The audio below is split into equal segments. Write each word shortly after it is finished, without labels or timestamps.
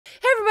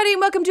everybody,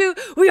 and welcome to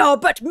We All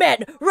But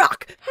Men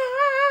Rock.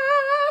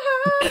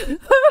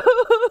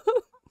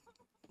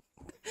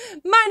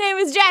 My name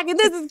is Jack, and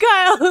this is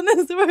Kyle, and this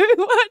is where we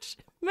watch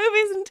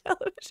movies and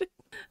television.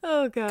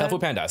 Oh, God. Kung Fu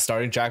Panda,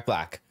 starring Jack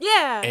Black.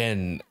 Yeah.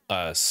 And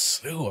a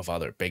slew of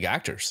other big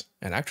actors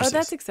and actresses. Oh,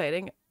 that's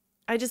exciting.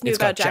 I just knew it's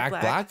about got Jack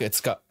Black.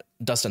 It's got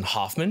Dustin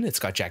Hoffman. It's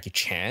got Jackie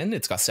Chan.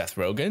 It's got Seth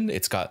Rogen.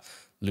 It's got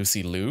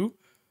Lucy Liu.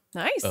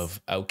 Nice. Of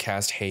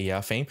Outcast Hey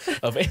Ya fame,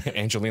 of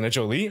Angelina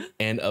Jolie,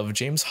 and of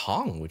James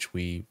Hong, which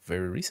we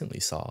very recently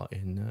saw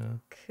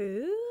in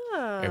Cool.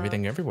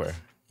 Everything Everywhere.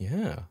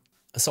 Yeah.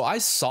 So I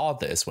saw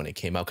this when it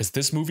came out because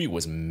this movie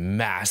was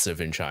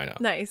massive in China.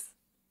 Nice.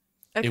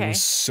 Okay. It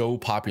was so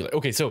popular.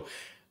 Okay, so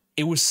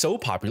it was so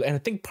popular, and I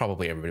think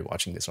probably everybody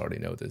watching this already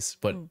know this,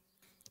 but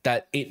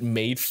that it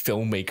made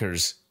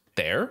filmmakers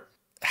there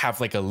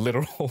have like a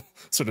literal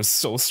sort of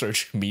soul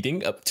search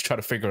meeting up to try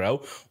to figure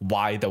out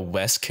why the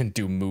West can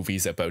do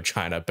movies about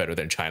China better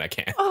than China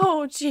can.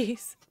 Oh,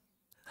 jeez.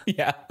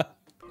 Yeah.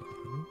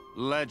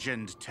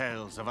 Legend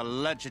tales of a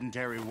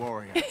legendary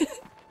warrior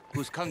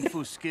whose kung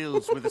fu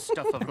skills were the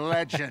stuff of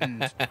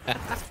legend.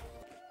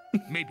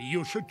 Maybe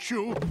you should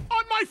chew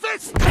on my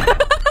fist!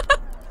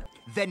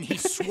 Then he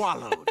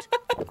swallowed.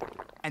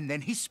 And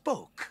then he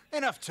spoke.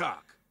 Enough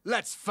talk.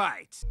 Let's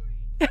fight.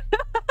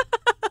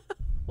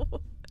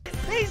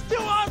 He's too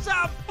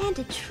awesome! And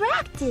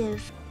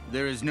attractive.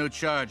 There is no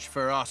charge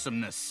for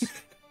awesomeness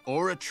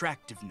or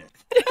attractiveness.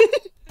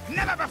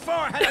 Never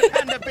before had a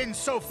panda been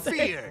so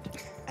feared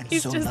and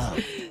He's so just-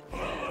 loved.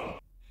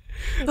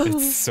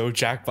 It's so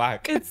Jack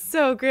Black. It's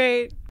so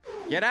great.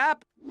 Get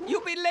up!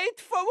 You'll be late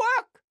for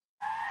work!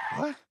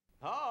 What?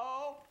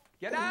 Oh,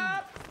 get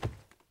up!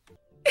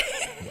 Oh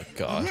my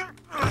God.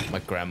 My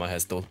grandma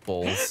has those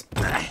bowls.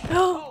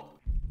 Oh.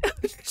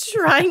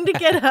 Trying to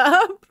get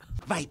up.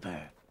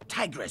 Viper,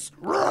 tigress.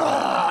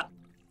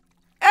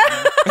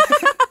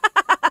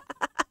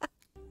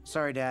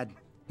 Sorry, Dad.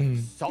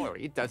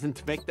 Sorry,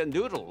 doesn't make the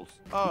noodles.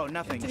 Oh,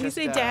 nothing. Did he Just,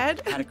 say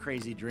Dad? Had a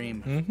crazy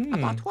dream.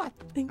 About what?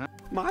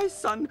 My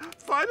son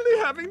finally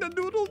having the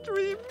noodle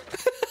dream.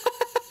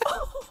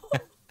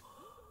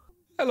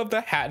 I love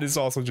the hat is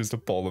also just a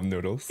bowl of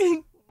noodles.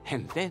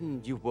 And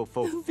then you will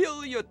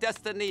fulfill your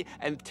destiny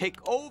and take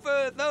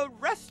over the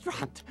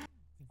restaurant.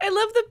 I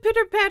love the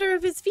pitter-patter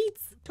of his feet.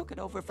 Took it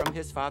over from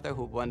his father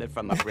who won it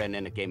from a friend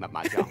in a game of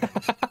mahjong.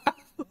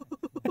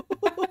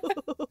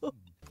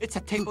 It's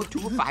a table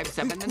 2, 5,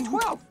 7, and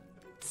 12.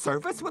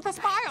 Service with a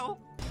smile.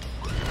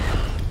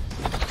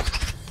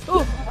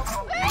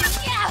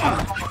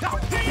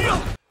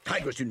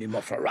 Tigress, you need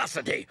more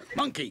ferocity.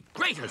 Monkey,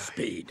 greater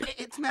speed.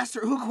 It's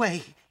Master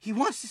Oogway. He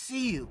wants to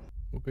see you.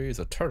 Uguay is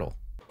a turtle.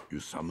 You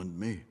summoned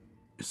me.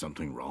 Is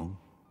something wrong?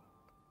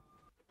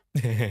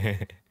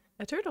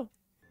 A turtle.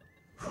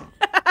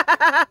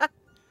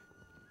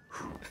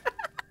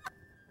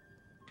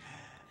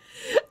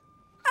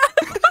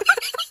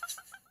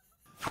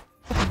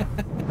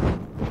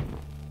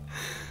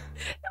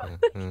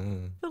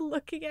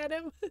 Looking at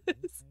him.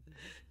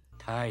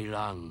 Tai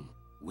Lung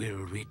will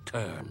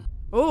return.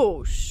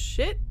 Oh,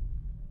 shit.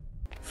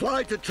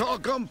 Fly to Chaw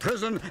Gum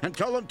Prison and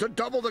tell them to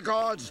double the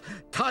guards.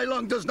 Tai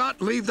Lung does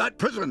not leave that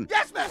prison.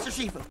 Yes, Master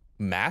Shifu.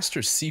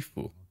 Master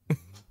Sifu.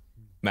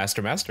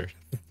 Master. That's what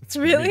it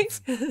Really?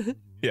 means.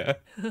 Yeah.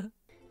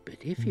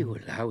 But if you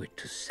allow it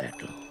to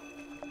settle,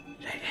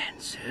 the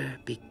answer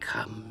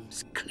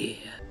becomes clear.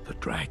 The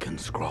Dragon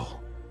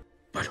Scroll.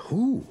 But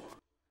who?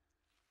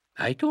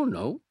 I don't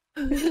know.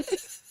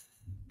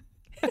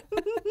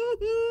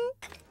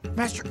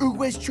 Master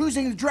Oogway's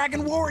choosing the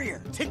Dragon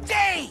Warrior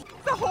today.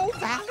 The whole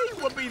valley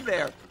will be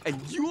there, and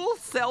you'll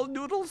sell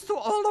noodles to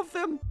all of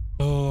them.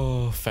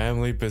 Oh,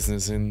 family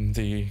business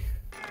indeed.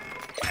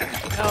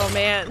 Oh,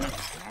 man.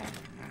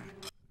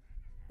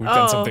 We've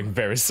done something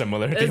very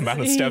similar. The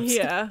amount of steps.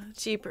 Yeah,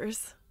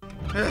 jeepers.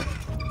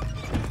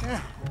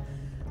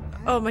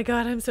 Oh my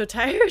God, I'm so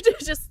tired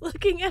just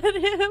looking at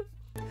him.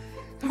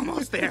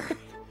 Almost there.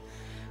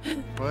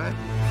 What?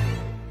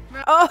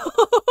 Oh.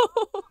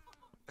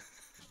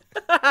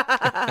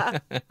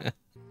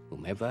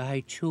 Whomever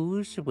I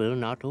choose will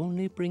not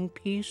only bring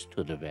peace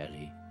to the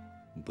valley,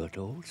 but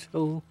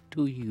also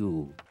to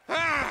you.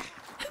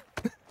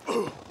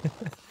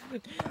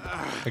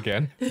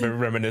 Again, very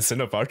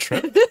reminiscent of our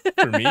trip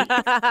for me. Open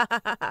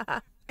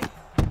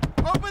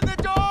the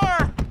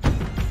door!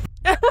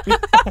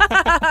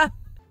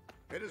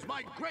 It is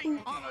my great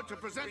honor to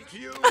present to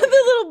you. The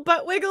little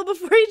butt wiggle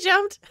before he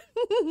jumped.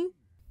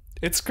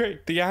 It's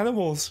great. The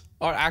animals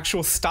are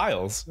actual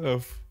styles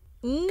of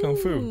Kung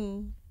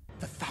Fu.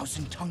 The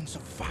 1,000 tongues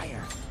of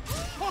fire.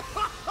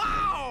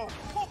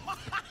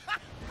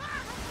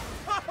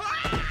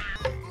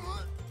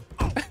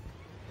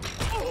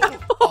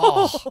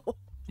 Oh.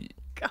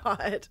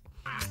 God.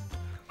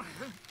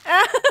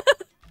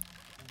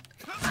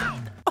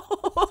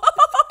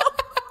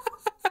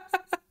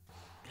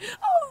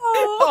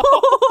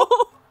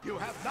 You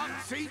have not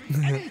seen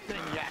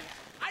anything yet.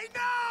 I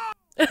know!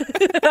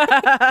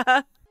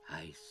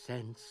 I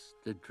sense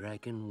the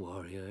Dragon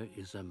Warrior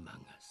is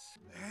among us.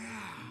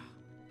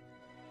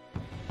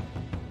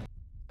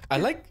 I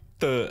like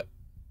the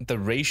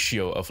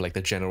ratio of like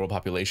the general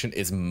population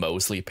is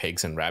mostly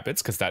pigs and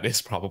rabbits because that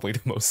is probably the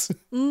most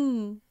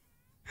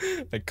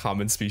like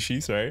common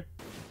species, right?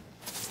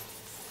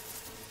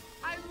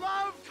 I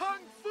love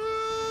Kung Fu!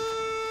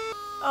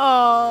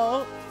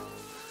 Oh.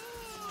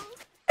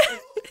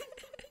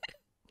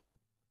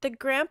 The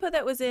grandpa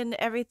that was in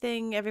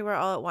Everything Everywhere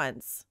All at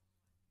Once.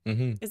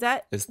 Mm-hmm. Is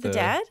that Is the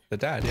dad? The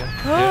dad,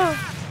 yeah.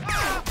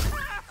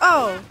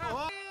 Oh.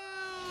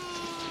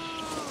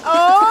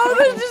 Oh,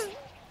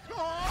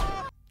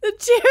 the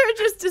chair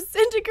just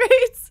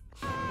disintegrates.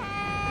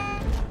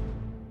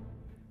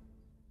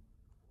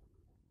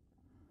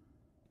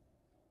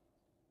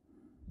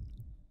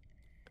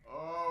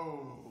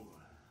 Oh.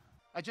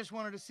 I just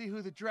wanted to see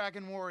who the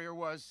Dragon Warrior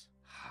was.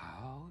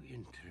 How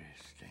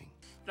interesting.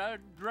 The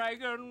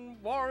Dragon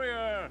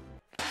Warrior!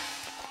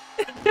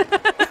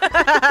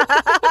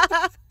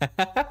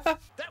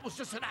 That was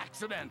just an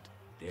accident.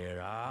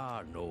 There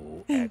are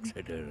no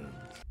accidents.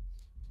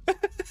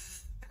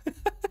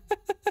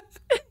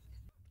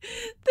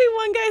 The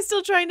one guy's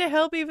still trying to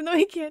help even though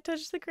he can't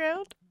touch the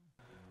ground.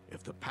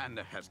 If the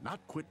panda has not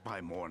quit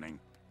by morning,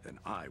 then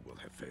I will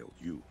have failed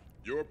you.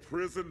 Your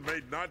prison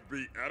may not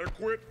be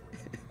adequate.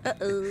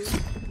 Uh-oh.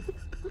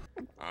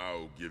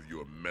 I'll give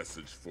you a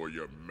message for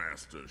your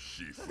master,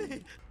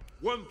 Shifu.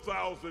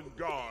 1,000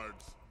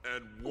 guards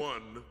and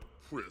 1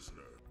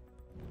 prisoner.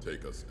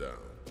 Take us down.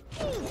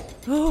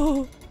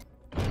 Oh.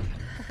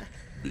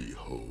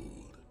 Behold.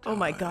 Oh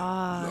my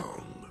god.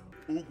 Long.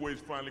 Oogway's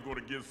finally going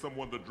to give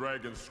someone the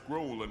dragon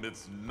scroll, and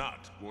it's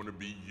not going to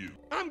be you.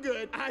 I'm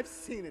good. I've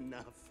seen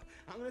enough.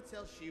 I'm gonna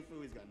tell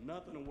Shifu he's got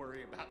nothing to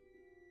worry about.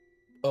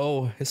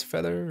 Oh, his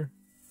feather.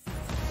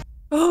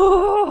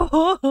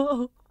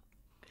 Oh.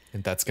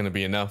 And that's gonna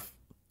be enough.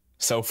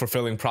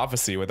 Self-fulfilling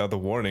prophecy. Without the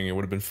warning, it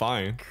would have been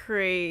fine.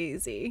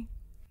 Crazy.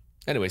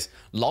 Anyways,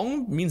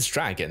 long means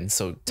dragon,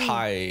 so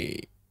Tai,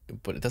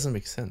 but it doesn't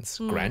make sense.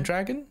 Grand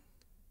dragon?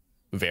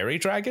 Very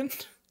dragon?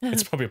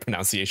 It's probably a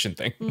pronunciation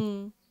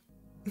thing.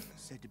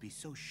 Said to be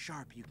so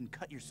sharp you can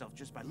cut yourself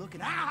just by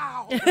looking.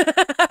 Ow!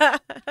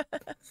 The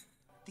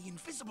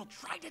invisible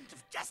trident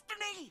of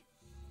destiny.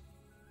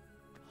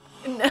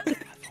 No.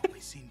 I've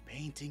only seen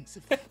paintings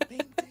of that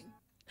painting.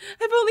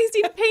 I've only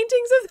seen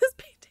paintings of this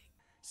painting.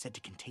 Said to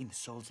contain the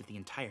souls of the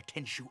entire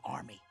Tenshu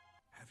army.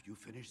 Have you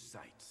finished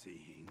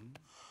sightseeing?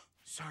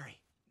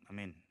 Sorry. I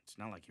mean, it's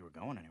not like you were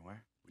going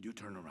anywhere. Would you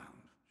turn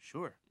around?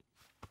 Sure.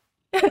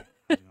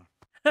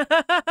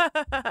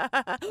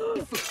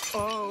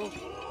 Oh.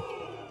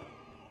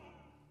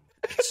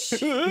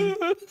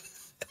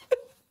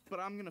 But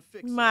I'm gonna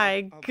fix it.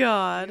 My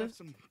God. I have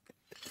some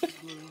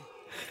glue.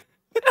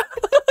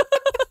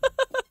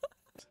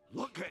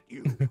 Look at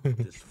you,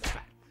 this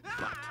fat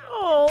butt.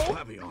 Oh.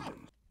 Flabby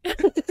arms.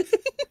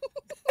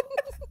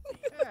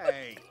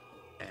 Hey.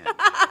 And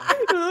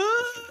disregard.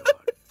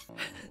 Oh,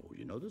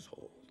 you know this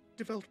hole.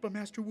 Developed by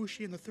Master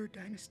Wuxi in the 3rd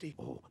Dynasty.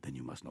 Oh, then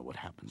you must know what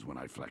happens when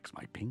I flex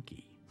my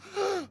pinky.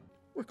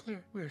 We're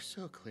clear. We're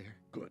so clear.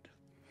 Good.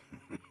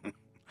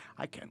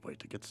 I can't wait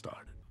to get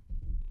started.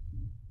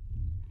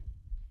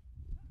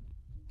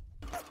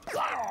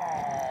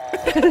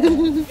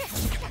 I'm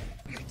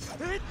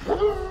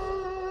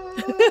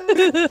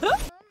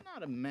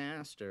not a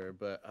master,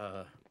 but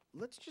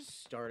let's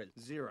just start at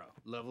 0.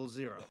 Level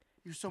 0.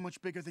 You're so much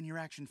bigger than your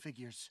action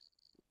figures.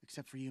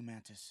 Except for you,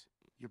 Mantis.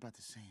 You're about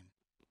the same.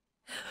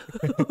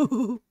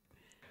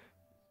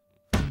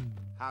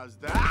 How's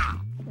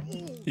that?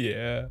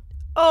 Yeah.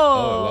 Oh.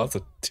 Oh, lots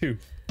of 2.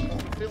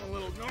 Feeling a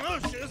little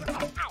nauseous. Ow,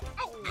 ow,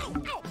 ow, ow,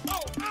 ow,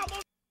 ow, ow.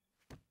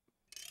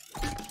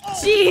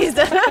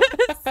 Jesus.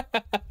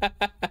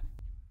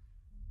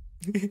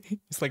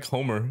 It's like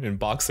Homer in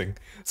boxing.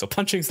 So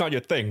punching's not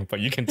your thing, but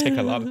you can take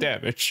a lot of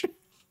damage.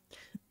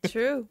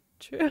 True.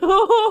 True.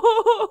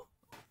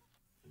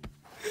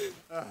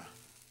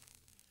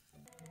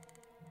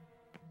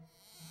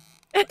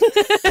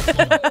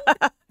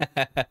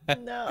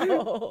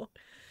 No.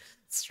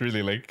 It's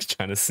really like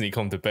trying to sneak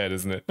home to bed,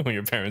 isn't it? When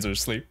your parents are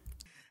asleep.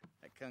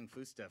 That kung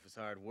fu stuff is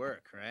hard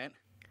work, right?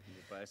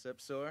 Your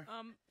bicep sore?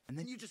 And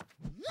then you just.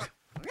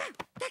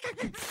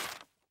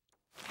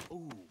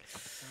 Ooh,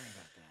 sorry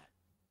about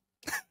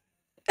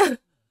that.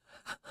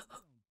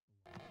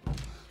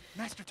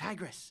 Master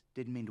Tigress,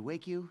 didn't mean to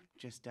wake you.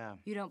 Just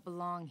You don't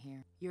belong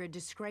here. You're a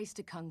disgrace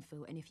to Kung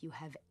Fu, and if you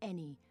have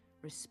any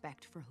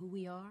respect for who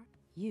we are,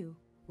 you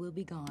will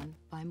be gone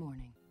by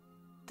morning.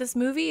 This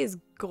movie is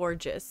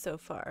gorgeous so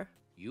far.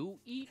 You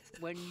eat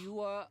when you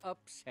are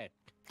upset.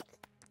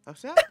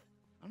 upset?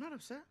 I'm not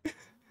upset.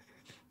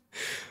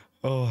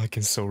 Oh, I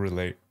can so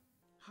relate.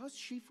 How's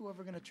Shifu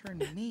ever gonna turn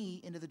me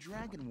into the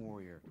Dragon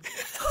Warrior?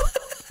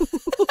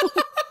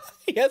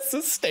 He has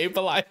to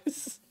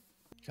stabilize.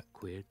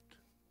 Quit.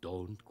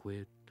 Don't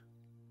quit.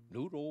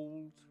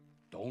 Noodles.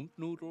 Don't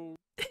noodle.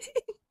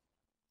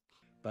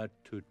 But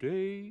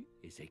today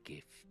is a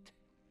gift.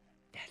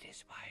 That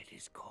is why it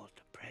is called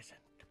a present.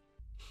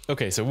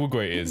 Okay, so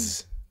Wugui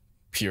is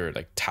pure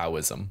like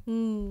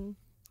Taoism.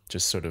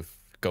 Just sort of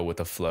go with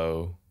the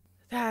flow.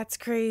 That's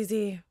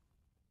crazy.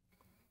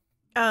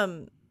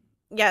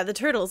 Yeah, the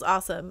turtle's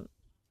awesome.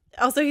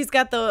 Also, he's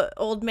got the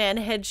old man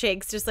head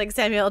shakes, just like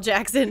Samuel L.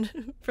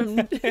 Jackson from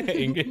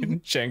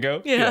in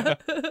Django. Yeah.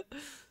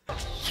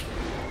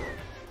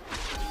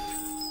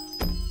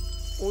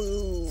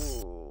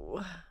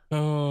 Ooh.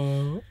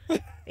 Oh.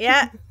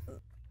 Yeah.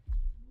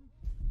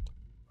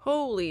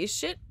 Holy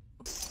shit.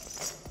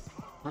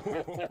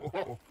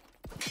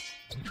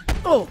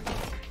 Oh.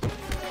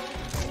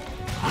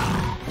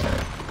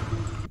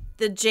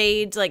 The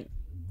jade, like,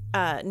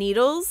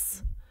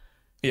 needles.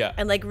 Yeah.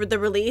 And, like, the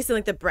release and,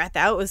 like, the breath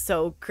out was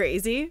so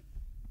crazy.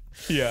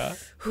 Yeah.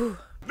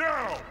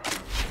 Now!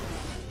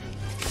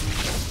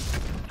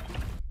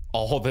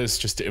 All this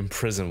just to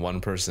imprison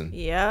one person.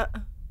 Yeah.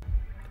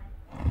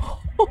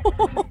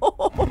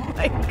 Oh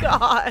my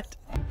god.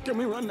 Can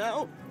we run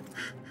now?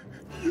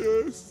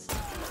 Yes.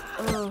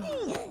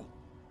 Oh.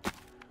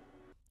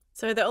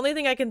 So the only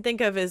thing I can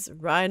think of is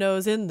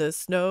rhinos in the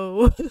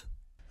snow.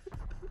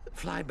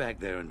 Fly back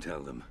there and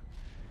tell them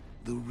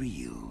the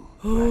real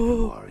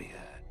Dragon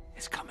Warrior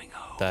is coming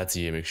home. That's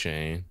Ian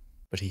McShane.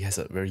 But he has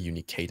a very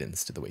unique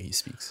cadence to the way he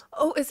speaks.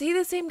 Oh, is he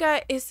the same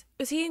guy? Is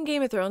he in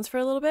Game of Thrones for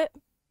a little bit?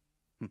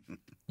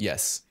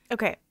 Yes.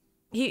 Okay.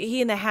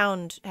 He and the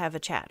Hound have a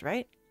chat,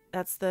 right?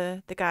 That's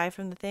the guy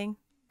from the thing?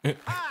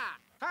 Ah!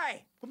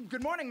 Hi!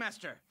 Good morning,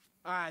 Master.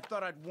 I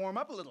thought I'd warm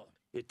up a little.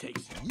 It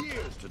takes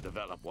years to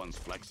develop one's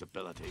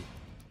flexibility,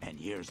 and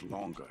years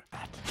longer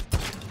at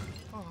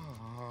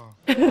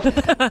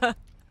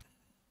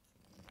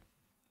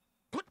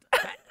Put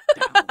that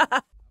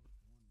down.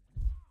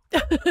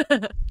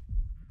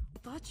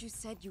 Thought you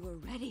said you were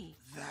ready.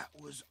 That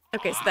was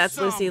Okay, so that's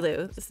Lucy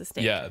Liu. This is the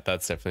snake. Yeah,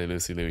 that's definitely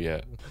Lucy Liu,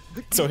 yeah.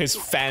 So his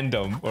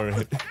fandom or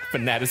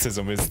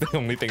fanaticism is the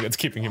only thing that's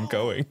keeping him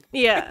going.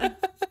 Yeah.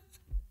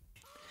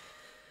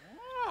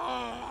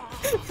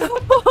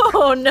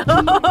 Oh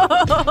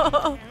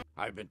no!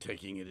 I've been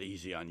taking it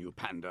easy on you,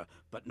 Panda,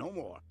 but no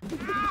more.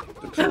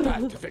 The true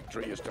path to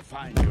victory is to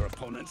find your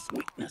opponent's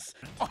weakness.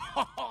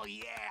 Oh,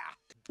 yeah!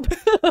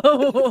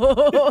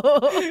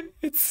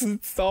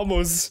 It's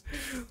almost...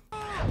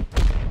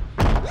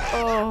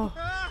 Oh.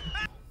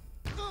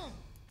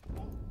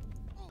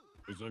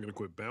 He's not gonna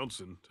quit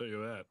bouncing, tell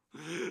you that.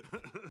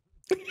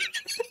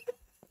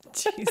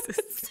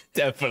 Jesus.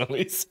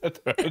 Definitely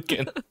Seth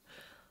Rogen.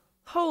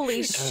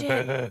 Holy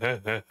shit.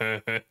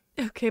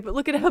 Okay, but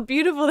look at how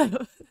beautiful that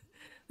was.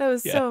 That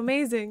was so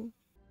amazing.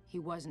 He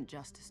wasn't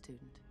just a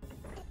student.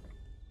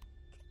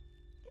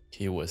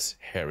 He was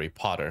Harry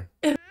Potter.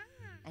 And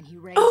he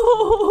raised him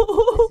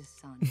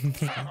as his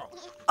son.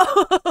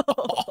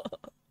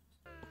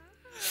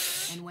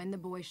 And when the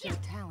boy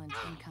showed talent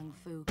in Kung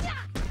Fu,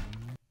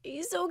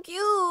 He's so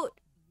cute.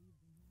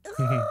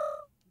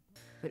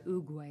 but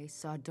Oogway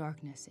saw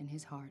darkness in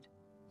his heart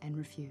and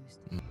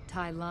refused.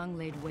 Tai Lung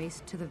laid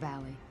waste to the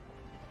valley.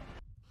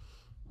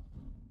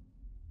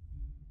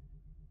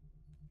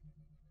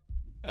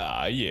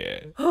 Ah,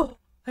 yeah. Oh,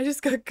 I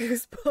just got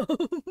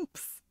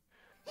goosebumps.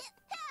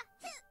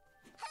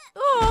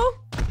 Oh.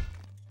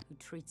 Who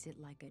treats it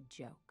like a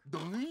joke.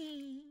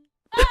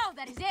 Oh,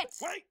 that is it!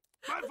 Wait!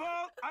 My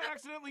fault! I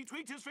accidentally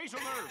tweaked his facial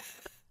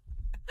nerve.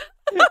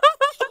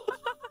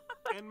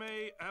 And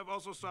may have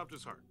also stopped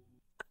his heart.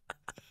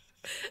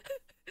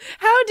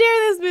 How dare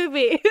this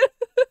movie?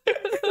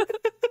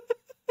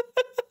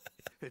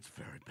 It's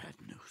very bad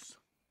news.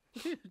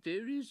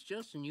 There is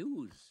just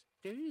news.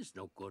 There is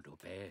no good or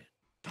bad.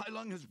 Tai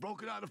Lung has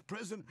broken out of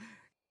prison.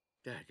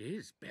 That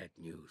is bad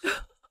news.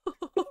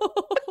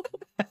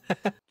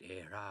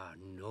 There are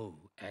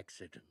no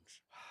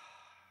accidents.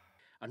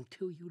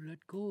 Until you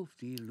let go of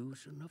the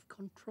illusion of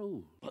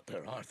control. But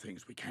there are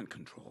things we can't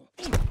control.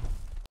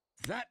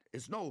 That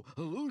is no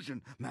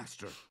illusion,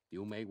 Master.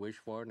 You may wish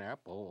for an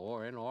apple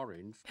or an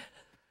orange,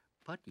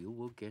 but you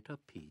will get a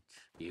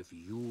peach if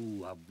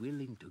you are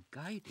willing to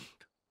guide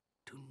it,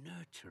 to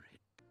nurture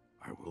it.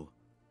 I will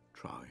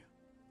try.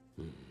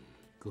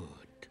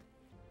 Good.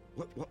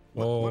 What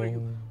are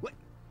you... What?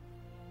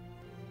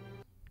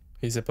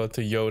 He's about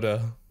to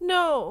Yoda.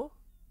 No.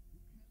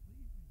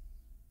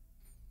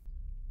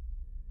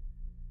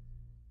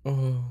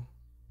 Oh.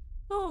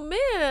 Oh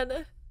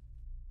man.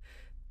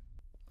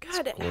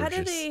 God, It's how do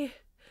gorgeous.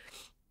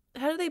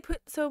 they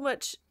put so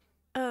much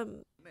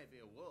Maybe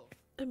a wolf.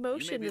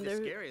 emotion You in may be the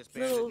their scariest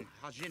bandit little in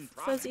Hajin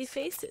fuzzy province,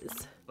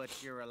 faces?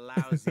 but you're a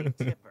lousy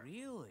tipper.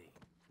 Really?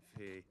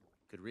 If he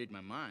could read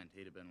my mind,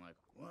 he'd have been like,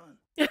 what?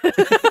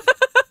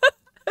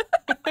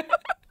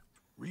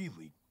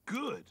 Really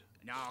good.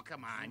 No,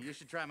 come on. You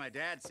should try my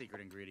dad's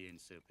secret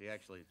ingredient soup. He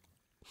actually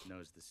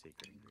knows the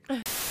secret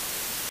ingredient.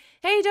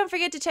 Hey, don't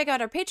forget to check out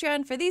our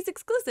Patreon for these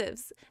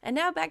exclusives. And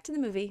now back to the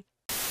movie.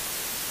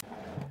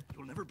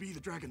 You'll never be the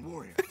Dragon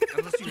Warrior.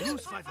 Unless you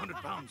lose 500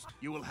 pounds,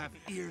 you will have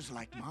ears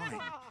like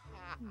mine.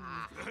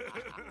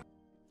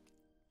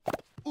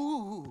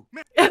 Ooh.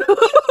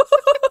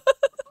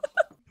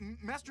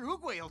 Master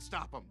Oogway will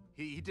stop him.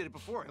 He did it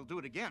before. He'll do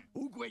it again.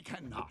 Oogway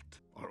cannot.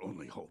 Our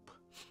only hope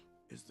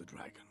is the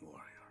Dragon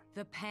Warrior.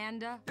 The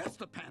panda? That's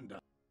the panda.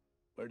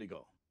 Where'd he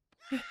go?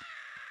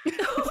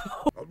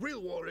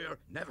 real warrior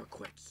never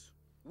quits.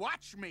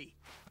 Watch me.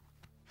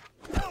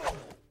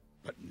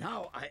 But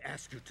now I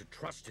ask you to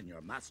trust in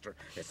your master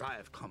as I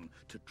have come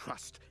to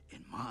trust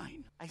in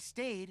mine. I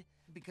stayed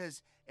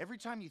because every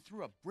time you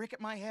threw a brick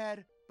at my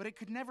head, but it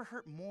could never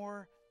hurt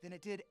more than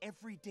it did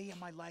every day of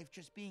my life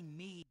just being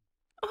me.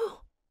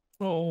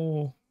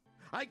 Oh.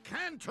 I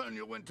can turn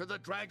you into the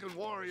Dragon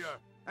Warrior,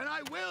 and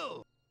I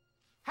will.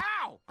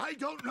 How? I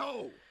don't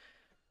know.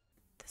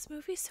 This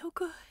movie's so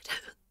good.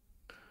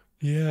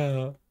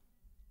 Yeah.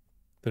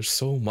 There's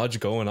so much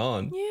going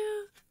on. Yeah.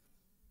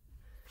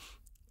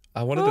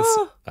 I wanted to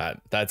say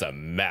that's a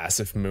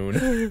massive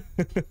moon.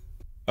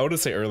 I wanted to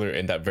say earlier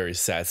in that very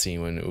sad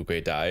scene when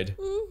Oogway died,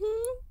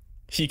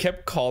 he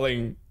kept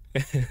calling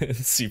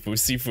Sifu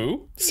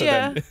Sifu. So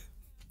then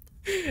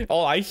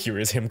all I hear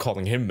is him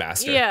calling him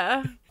master.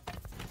 Yeah.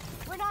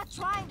 We're not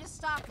trying to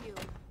stop you.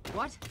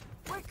 What?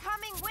 We're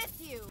coming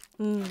with you.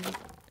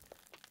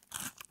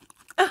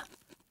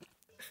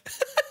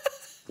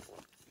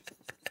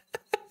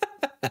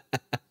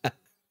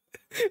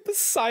 The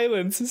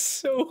silence is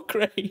so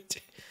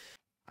great.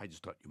 I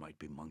just thought you might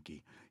be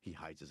Monkey. He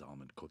hides his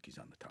almond cookies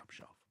on the top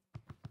shelf.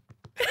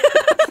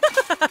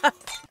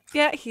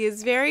 Yeah, he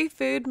is very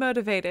food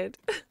motivated.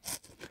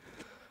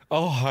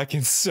 Oh, I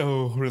can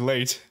so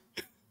relate.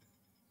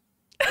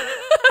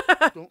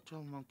 Don't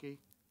tell Monkey.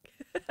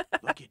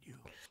 Look at you,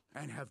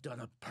 and have done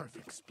a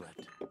perfect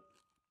split.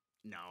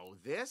 No,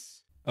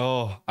 this?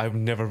 Oh, I've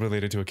never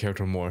related to a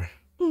character more.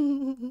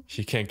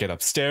 He can't get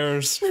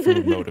upstairs.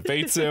 Food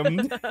motivates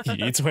him. He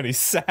eats when he's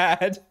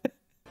sad.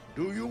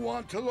 Do you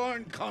want to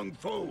learn Kung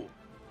Fu?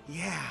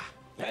 Yeah.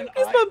 Then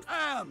I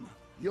am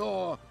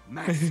your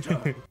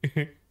master.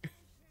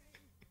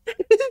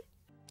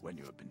 When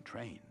you have been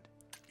trained,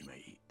 you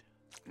may eat.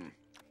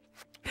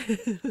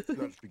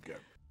 Let's begin.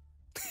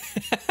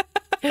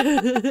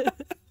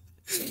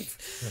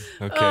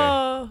 Okay.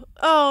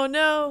 Oh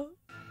no.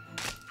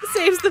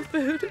 Saves the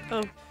food.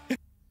 Oh.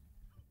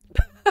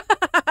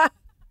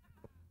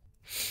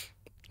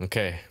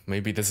 Okay,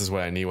 maybe this is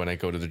what I need when I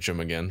go to the gym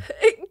again.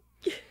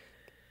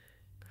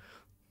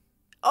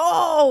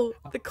 Oh,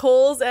 the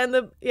coals and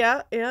the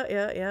yeah.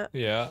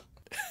 Yeah.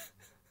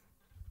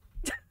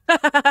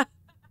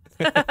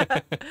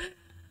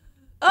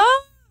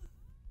 Oh,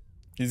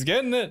 He's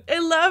getting it. I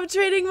love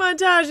training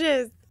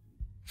montages.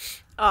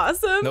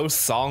 Awesome. No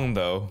song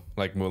though,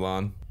 like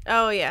Mulan.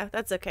 Oh yeah,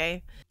 that's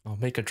okay. I'll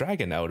make a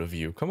dragon out of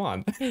you. Come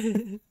on.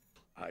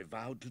 I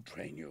vowed to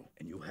train you,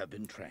 and you have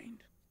been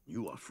trained.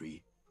 You are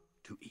free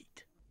to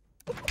eat.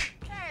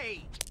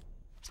 Hey!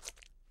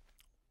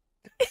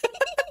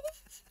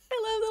 I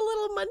love the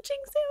little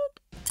munching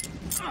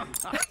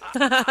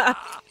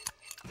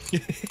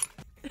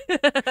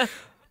sound.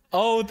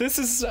 Oh, this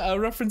is a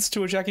reference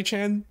to a Jackie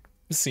Chan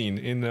scene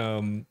in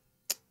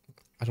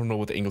I don't know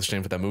what the English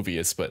name for that movie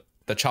is, but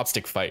the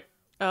chopstick fight.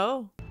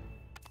 Oh.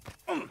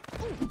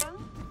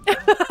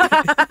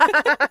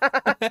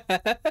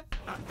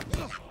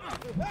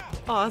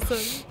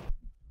 Awesome.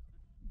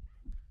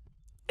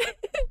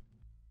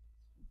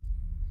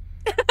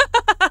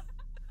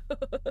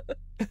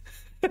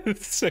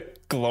 It's a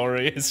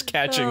glorious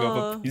catching of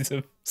a piece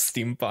of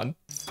steam bun.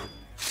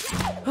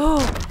 Oh.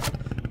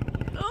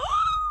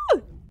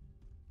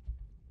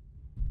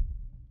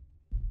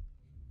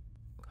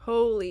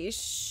 Holy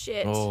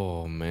shit.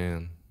 Oh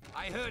man.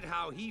 I heard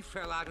how he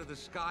fell out of the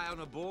sky on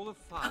a ball of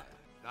fire.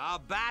 Our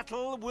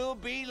battle will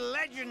be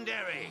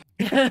legendary.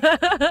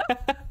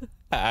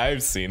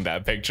 I've seen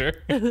that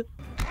picture.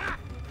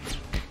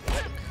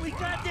 We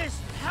got this.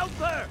 Help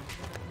her.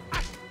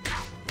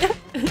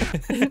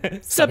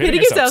 Stop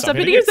hitting yourself. Stop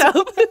hitting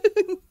yourself.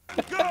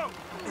 Go.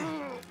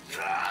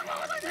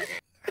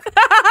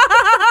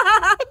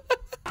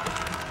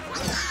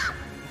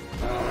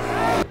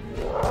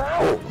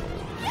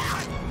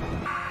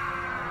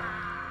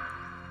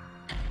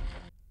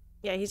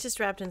 Yeah, he's just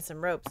wrapped in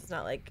some ropes. It's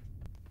not like.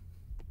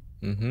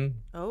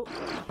 Oh.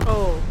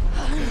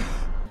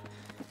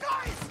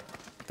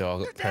 They're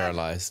all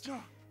paralyzed.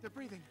 They're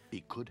breathing.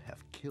 He could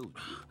have killed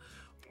you.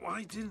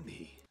 Why didn't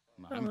he?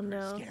 I'm pretty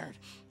no. scared.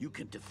 You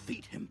can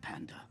defeat him,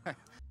 Panda.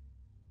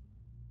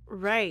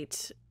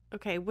 Right.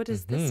 Okay, what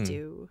does this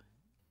do?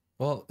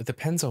 Well, it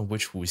depends on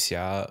which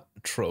wuxia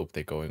trope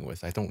they're going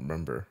with. I don't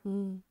remember.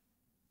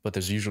 But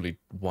there's usually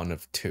one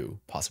of two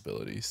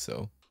possibilities,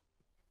 so.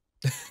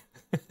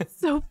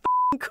 So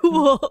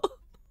cool.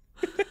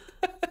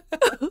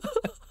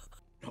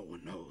 No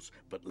one knows,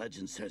 but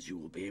legend says you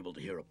will be able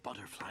to hear a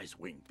butterfly's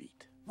wing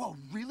beat. Whoa,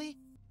 really?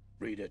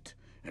 Read it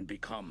and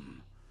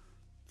become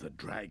the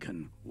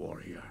Dragon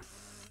Warrior.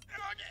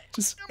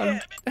 Just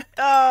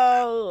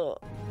Oh.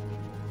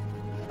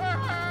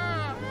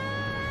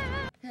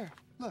 Here,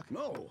 look.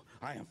 No,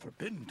 I am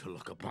forbidden to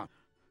look upon.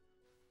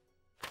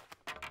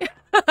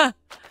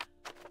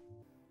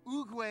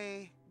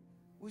 Oogway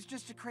was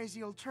just a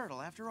crazy old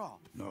turtle after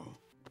all. No.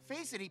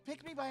 Face it, he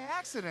picked me by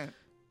accident.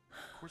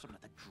 Of course I'm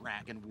not the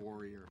Dragon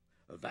Warrior.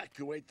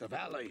 Evacuate the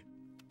valley.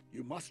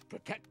 You must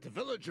protect the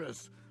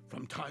villagers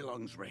from Tai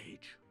Lung's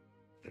rage.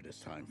 It is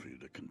time for you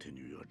to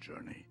continue your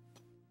journey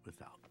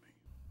without me.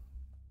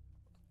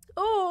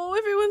 Oh,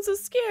 everyone's so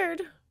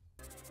scared.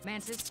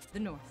 Mantis, the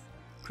north.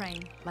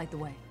 Crane, light the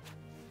way.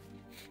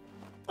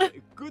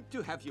 Good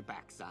to have you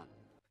back, son.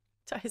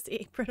 Ties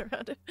the apron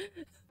around it.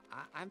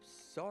 I'm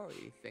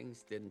sorry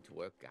things didn't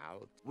work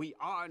out. We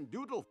are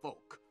noodle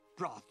folk.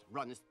 Broth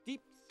runs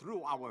deep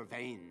through our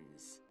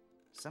veins.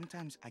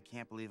 Sometimes I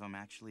can't believe I'm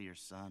actually your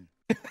son.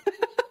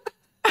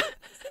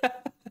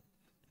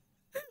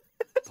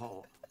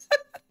 Paul,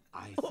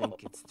 I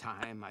think it's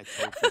time I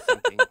told you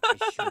something I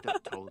should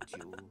have told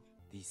you.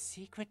 The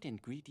secret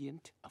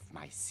ingredient of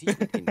my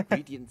secret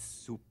ingredient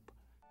soup.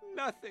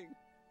 Nothing.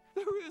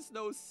 There is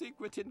no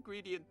secret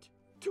ingredient.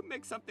 To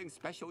make something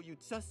special, you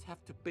just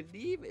have to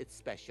believe it's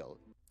special.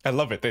 I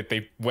love it that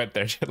they went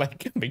there to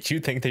like make you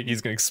think that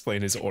he's gonna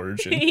explain his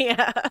origin.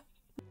 Yeah.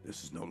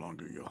 This is no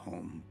longer your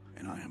home,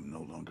 and I am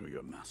no longer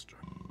your master.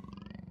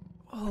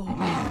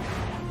 Oh.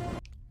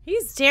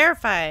 He's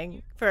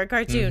terrifying for a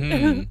cartoon.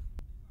 Mm-hmm.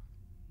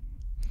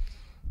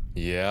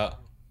 Yeah.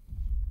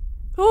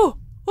 Oh,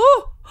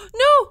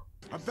 no!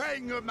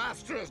 Obeying your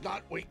master is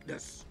not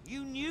weakness.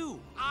 You knew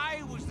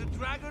I was the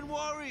dragon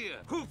warrior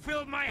who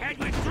filled my head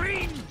with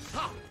dreams,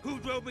 who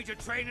drove me to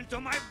train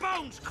until my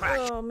bones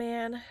cracked. Oh,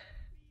 man.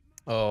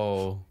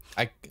 Oh,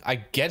 I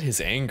get his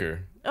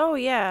anger. Oh,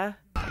 yeah.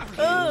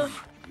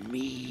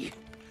 Me,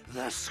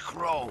 the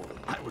scroll.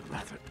 I would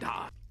rather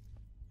die.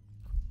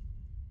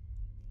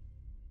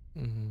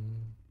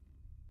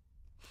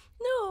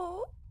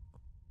 No.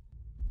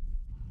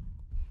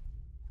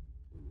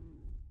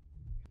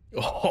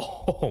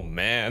 Oh,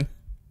 man.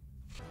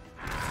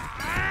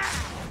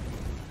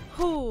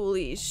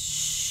 Holy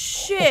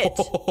shit.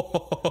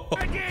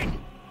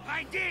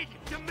 I did,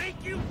 to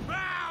make you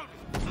proud.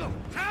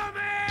 Tell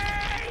me!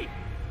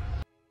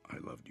 I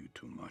loved you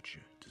too much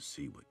to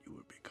see what you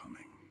were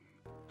becoming.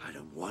 I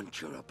don't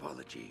want your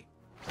apology.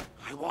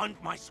 I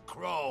want my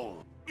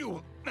scroll. You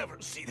will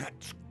never see that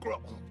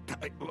scroll,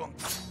 Tidelung.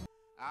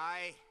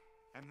 I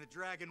am the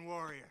Dragon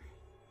Warrior.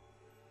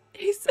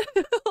 He said,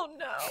 oh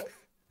no.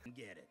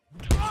 Get it.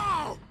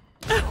 Oh!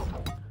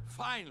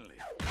 Finally.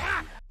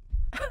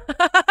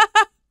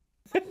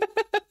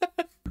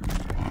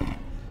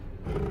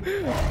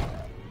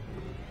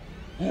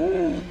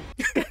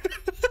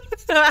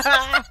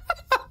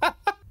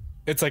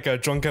 It's like a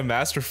drunken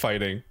master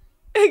fighting.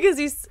 Because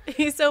he's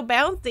so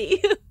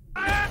bouncy.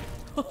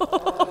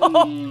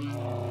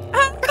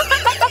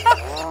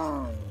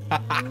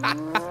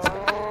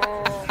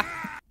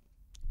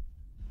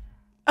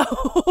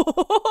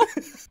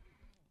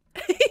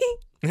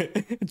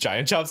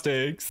 Giant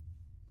chopsticks.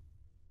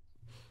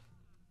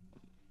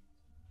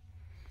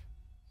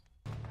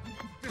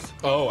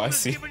 Oh, I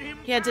see.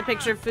 He had to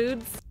picture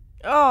foods.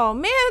 Oh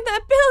man,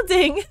 that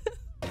building.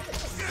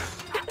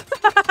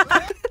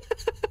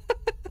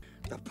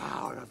 The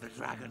power of the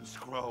dragon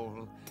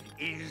scroll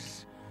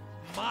is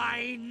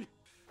mine.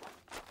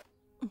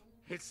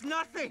 It's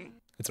nothing.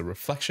 It's a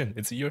reflection.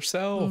 It's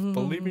yourself.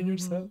 Believe in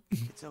yourself.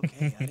 It's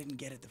okay. I didn't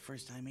get it the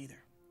first time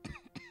either.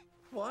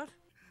 What?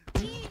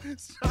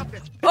 Stop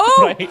it. Oh!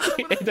 Right?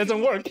 It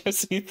doesn't work.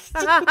 See?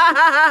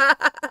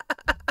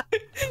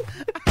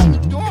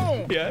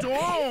 Don't! Yeah.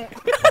 Don't!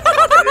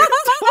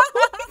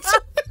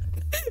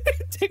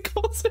 It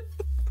tickles.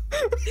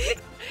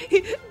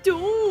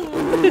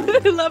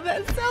 Don't. I love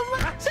that so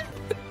much.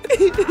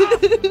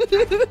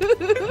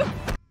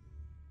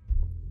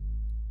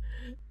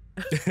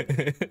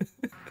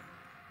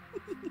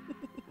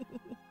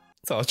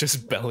 It's all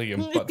just belly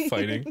and butt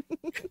fighting.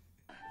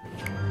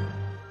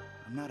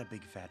 I'm not a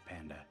big fat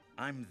panda.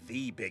 I'm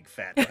the big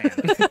fat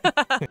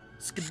panda.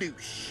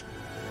 Skadoosh.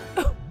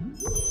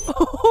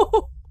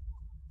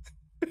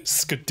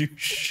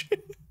 Skadoosh.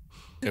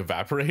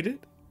 Evaporated?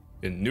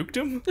 And nuked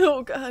him?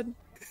 Oh god.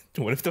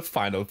 What if the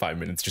final 5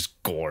 minutes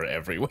just gore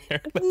everywhere?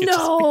 Like it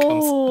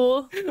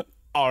No. just becomes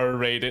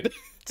R-rated.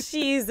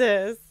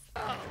 Jesus.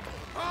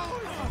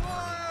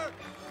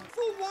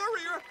 Full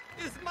warrior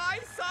is my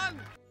son.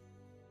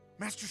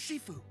 Master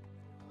Shifu.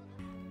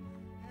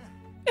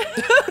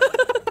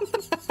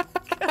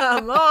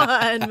 Come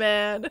on,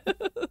 man.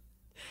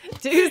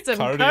 Do some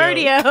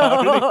Cardio.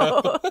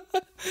 cardio.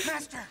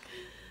 Master!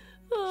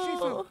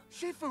 Oh.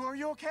 Shifu, are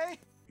you okay?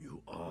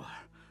 You are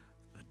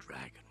the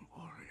dragon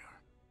warrior.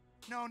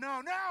 No,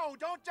 no, no!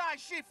 Don't die,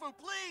 Shifu,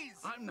 please!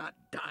 I'm not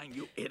dying,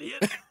 you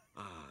idiot.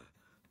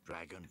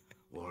 Dragon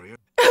warrior.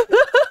 You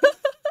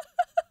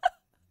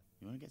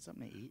want to get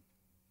something to eat?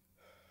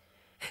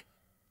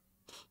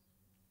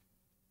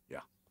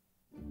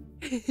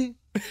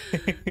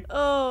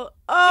 Oh,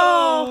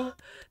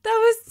 that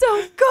was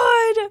so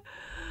good.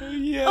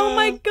 Yeah. Oh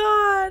my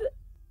god.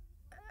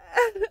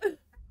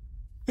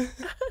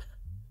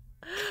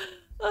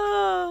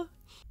 Oh.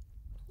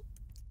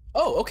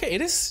 Oh, okay.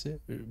 It is.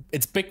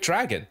 It's Big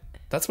Dragon.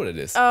 That's what it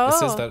is. Oh. It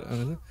says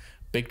that.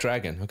 Big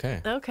Dragon.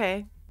 Okay.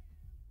 Okay.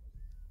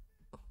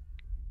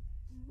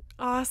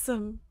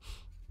 Awesome.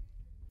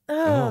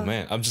 Oh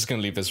man, I'm just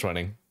gonna leave this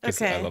running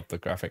because Okay. I love the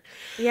graphic.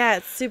 Yeah,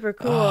 it's super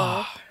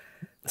cool.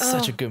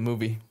 Such a good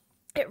movie.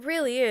 It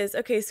really is.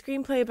 Okay,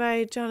 screenplay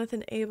by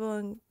Jonathan Abel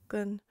and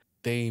Glenn.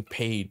 They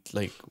paid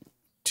like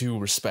due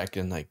respect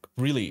and like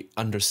really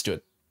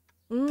understood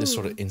this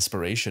sort of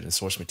inspiration and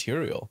source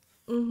material.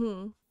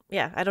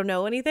 Yeah, I don't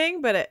know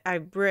anything, but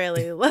I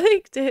really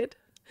liked it.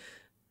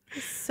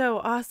 It's so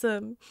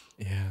awesome.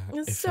 Yeah,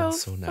 It's it so felt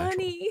so natural.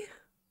 funny.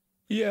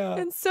 Yeah,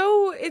 And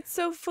so it's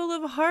so full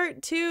of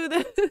heart too.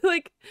 That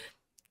like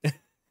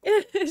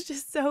it's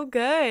just so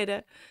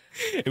good.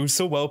 it was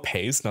so well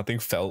paced. Nothing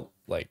felt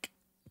like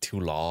too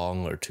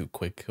long or too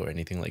quick or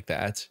anything like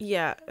that.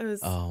 Yeah, it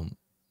was.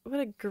 What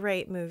a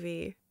great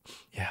movie.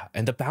 Yeah,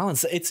 and the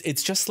balance,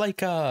 it's just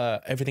like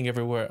Everything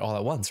Everywhere All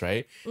at Once,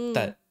 right?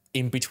 That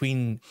in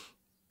between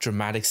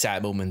dramatic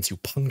sad moments, you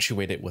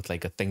punctuate it with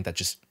like a thing that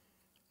just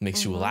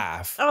makes you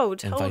laugh. Oh,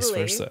 and vice totally.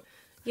 versa.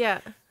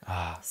 Yeah.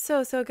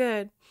 So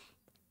good.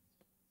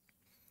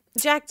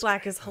 Jack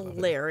Black is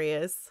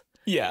hilarious.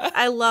 Yeah.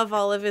 I love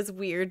all of his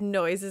weird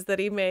noises that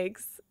he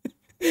makes.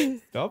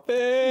 Stop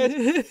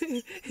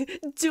it.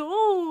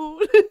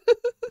 Don't.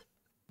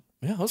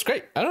 Yeah, that was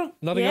great. I don't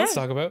know. Nothing else to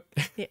talk about.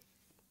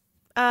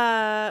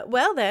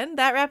 Well then,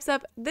 that wraps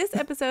up this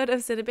episode of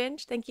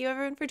Cinebinge. Thank you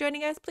everyone for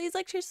joining us. Please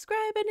like, share,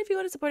 subscribe, and if you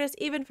want to support us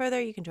even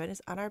further, you can join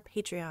us on our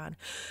Patreon.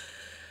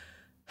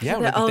 Yeah,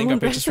 we'd like to thank our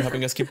patrons for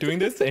helping us keep doing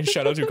this. And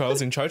shout out to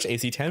Carlos in Charge,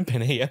 AC10,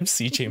 Pen AM,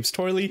 C. James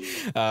Torley,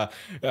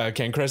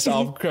 Ken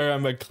Christopher,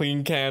 I'm a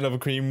clean can of a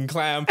cream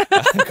clam,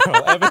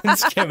 Carl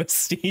Evans, Kevin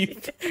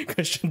Steve,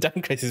 Christian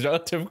Dunn, Crazy's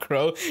Relative,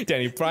 Crow,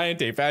 Danny Bryan,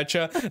 Dave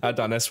Atcha,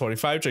 Don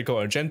S45, Draco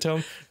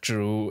Argentum,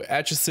 Drew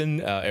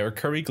Atchison, Eric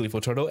Curry,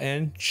 Gleeful Turtle,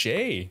 and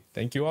Jay.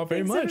 Thank you all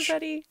very much.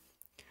 Everybody.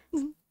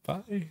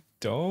 Bye.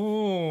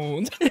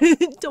 Don't.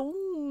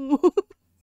 Don't.